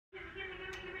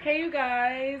Hey you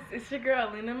guys, it's your girl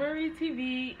Lena Marie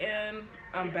TV and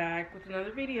I'm back with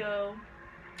another video.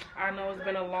 I know it's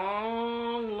been a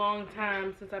long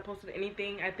time since I posted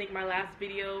anything. I think my last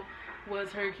video was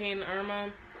Hurricane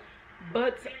Irma,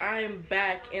 but I am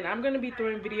back and I'm going to be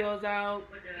throwing videos out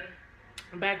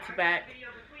back to back.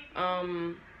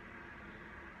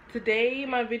 Today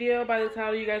my video, by the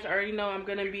title you guys already know, I'm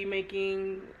going to be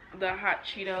making the hot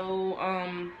Cheeto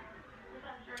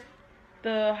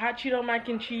mac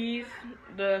and cheese,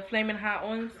 the flaming hot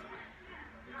ones.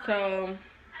 So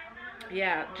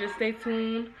yeah, just stay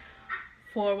tuned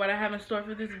for what I have in store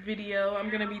for this video. I'm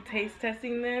gonna be taste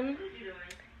testing them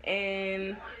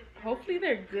and hopefully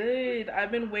they're good.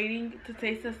 I've been waiting to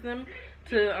taste test them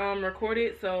to record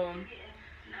it, so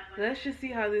let's just see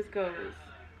how this goes,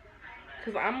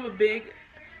 because I'm a big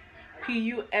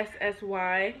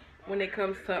PUSSY when it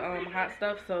comes to hot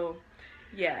stuff. So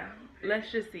yeah,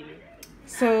 let's just see.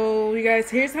 So you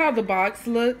guys, here's how the box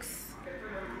looks.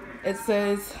 It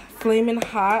says flaming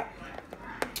hot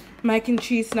mac and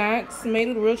cheese snacks made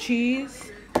with real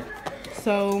cheese.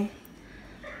 So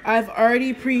I've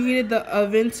already preheated the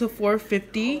oven to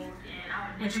 450,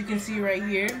 which you can see right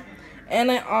here, and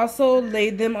I also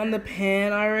laid them on the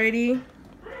pan already.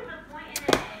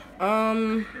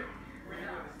 I'm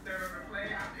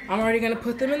already gonna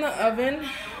put them in the oven,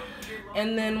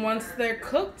 and then once they're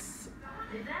cooked,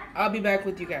 I'll be back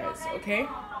with you guys, okay?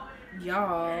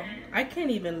 Y'all, I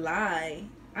can't even lie.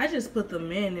 I just put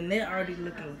them in and they're already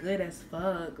looking good as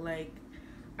fuck. Like,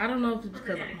 I don't know if it's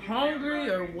because I'm hungry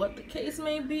or what the case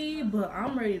may be, but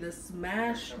I'm ready to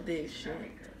smash this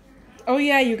shit. Oh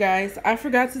yeah, you guys, I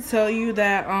forgot to tell you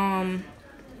that,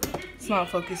 it's not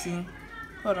focusing.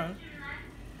 Hold on.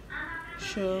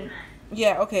 Sure.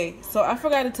 Yeah, okay. So I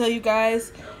forgot to tell you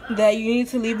guys that you need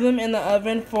to leave them in the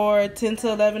oven for 10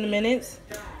 to 11 minutes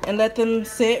and let them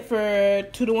sit for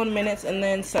 2 to 1 minutes and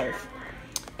then serve.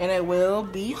 And it will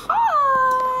be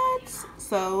hot.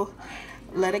 So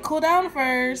let it cool down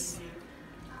first.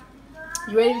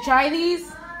 You ready to try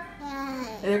these? Yeah.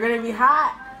 They're gonna be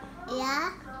hot.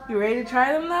 Yeah. You ready to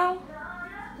try them now?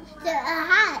 They're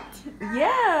hot.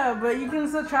 Yeah, but you can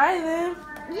still try them.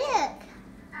 Look.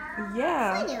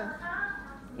 Yeah.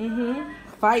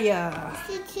 Fire.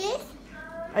 Cheese?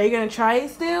 Are you gonna try it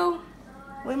still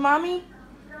with mommy?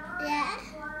 Yeah.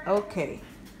 Okay.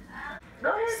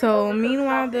 So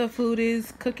meanwhile the food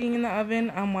is cooking in the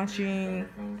oven, I'm watching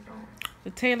the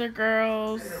Taylor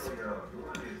Girls.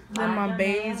 Then my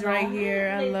baes right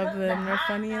here. I love them. They're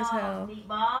funny as hell.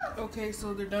 Okay,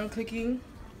 so they're done cooking.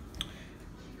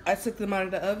 I took them out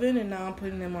of the oven and now I'm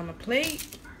putting them on a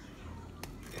plate.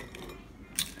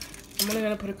 I'm only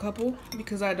gonna put a couple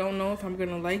because I don't know if I'm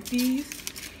gonna like these.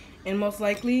 And most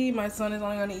likely my son is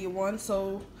only gonna eat one,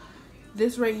 so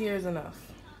this right here is enough.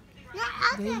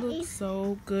 They look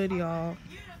so good, y'all.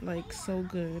 Like, so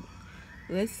good.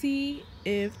 Let's see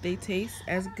if they taste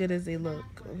as good as they look,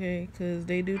 okay? Because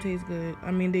they do taste good.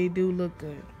 I mean, they do look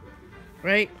good.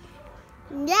 Right?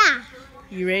 Yeah.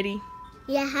 You ready?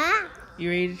 Yeah. You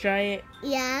ready to try it?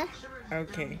 Yeah.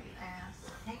 Okay.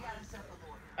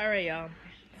 Alright, y'all.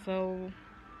 So,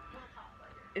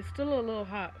 it's still a little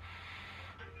hot.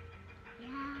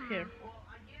 Here.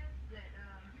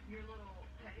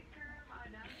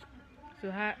 Too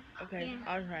hot? Okay, yeah.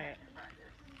 I'll try it.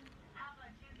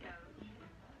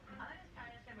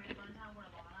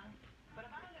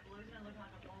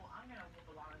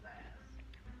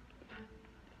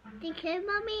 Take care,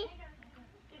 mommy.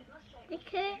 Take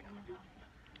care.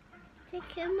 Take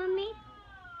care, mommy.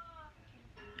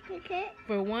 Take care.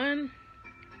 For one,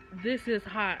 this is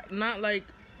hot. Not like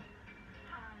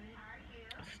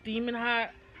steaming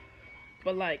hot,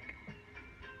 but like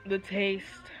the taste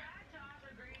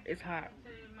is hot.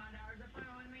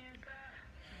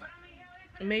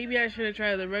 Maybe I should have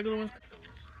tried the regular ones.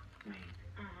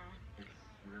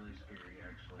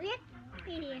 It's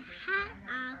pretty hot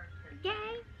all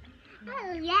day.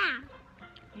 Oh, yeah.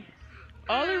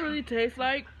 All it really tastes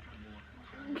like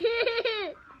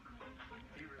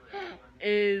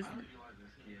is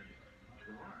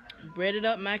breaded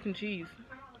up mac and cheese.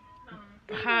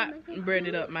 Hot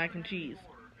breaded up mac and cheese.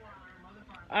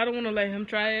 I don't want to let him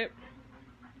try it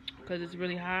because it's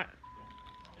really hot.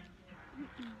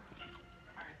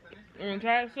 You want to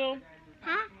try it still?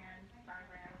 Huh?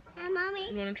 Hi, mommy.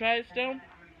 You want to try it still?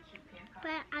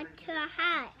 But I'm too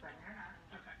hot.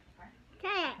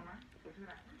 Try it.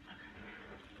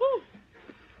 Whew.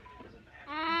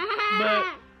 But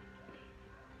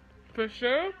for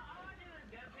sure,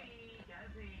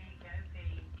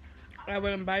 I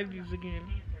wouldn't buy these again.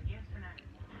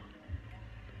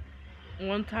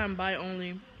 One time buy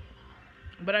only.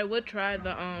 But I would try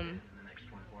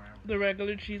the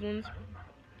regular cheese ones.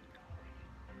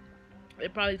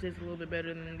 It probably tastes a little bit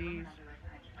better than these.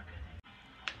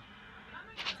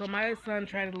 So my son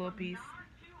tried a little piece.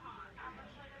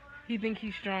 He think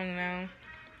he's strong now.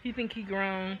 He think he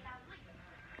grown.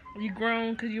 You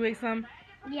grown because you ate some?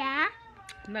 Yeah.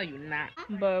 No, you're not.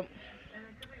 But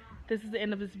this is the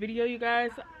end of this video, you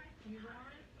guys.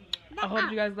 I hope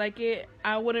you guys like it.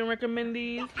 I wouldn't recommend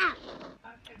these.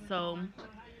 So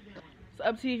it's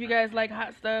up to you if you guys like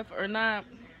hot stuff or not.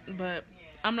 But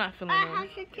I'm not feeling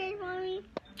it.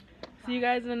 See you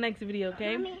guys in the next video,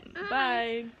 okay?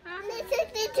 Bye.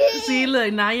 See,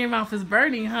 look, now your mouth is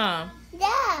burning, huh?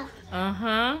 Yeah.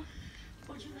 Uh-huh.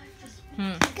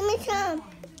 Give me some.